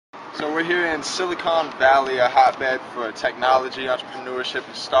So we're here in Silicon Valley, a hotbed for technology, entrepreneurship,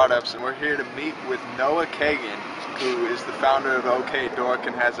 and startups, and we're here to meet with Noah Kagan, who is the founder of OK Dork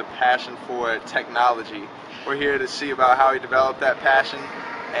and has a passion for technology. We're here to see about how he developed that passion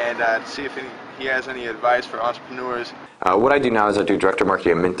and see if he has any advice for entrepreneurs. What I do now is I do director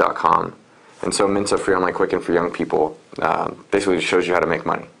marketing at Mint.com. And so Mint's a free online Quicken for young people. Basically, it shows you how to make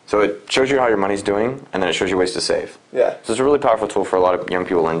money. So it shows you how your money's doing, and then it shows you ways to save. Yeah. So it's a really powerful tool for a lot of young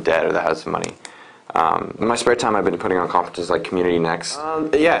people in debt or that has some money. In my spare time, I've been putting on conferences like Community Next.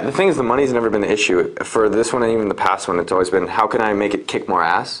 Yeah, the thing is, the money's never been the issue. For this one and even the past one, it's always been, how can I make it kick more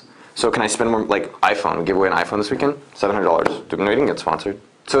ass? So can I spend more, like iPhone, give away an iPhone this weekend? $700. No, you didn't get sponsored.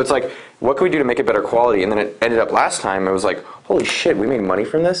 So it's like, what can we do to make it better quality? And then it ended up last time, it was like, holy shit, we made money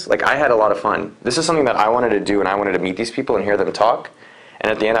from this? Like, I had a lot of fun. This is something that I wanted to do, and I wanted to meet these people and hear them talk.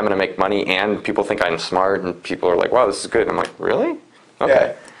 And at the end, I'm going to make money, and people think I'm smart, and people are like, wow, this is good. And I'm like, really? Okay.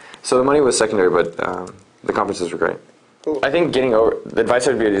 Yeah. So the money was secondary, but the conferences were great. Cool. I think the advice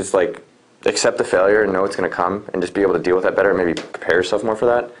I'd give is like, accept the failure and know it's going to come, and just be able to deal with that better, and maybe prepare yourself more for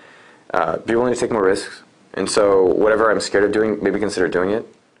that. Be willing to take more risks. And so whatever I'm scared of doing, maybe consider doing it.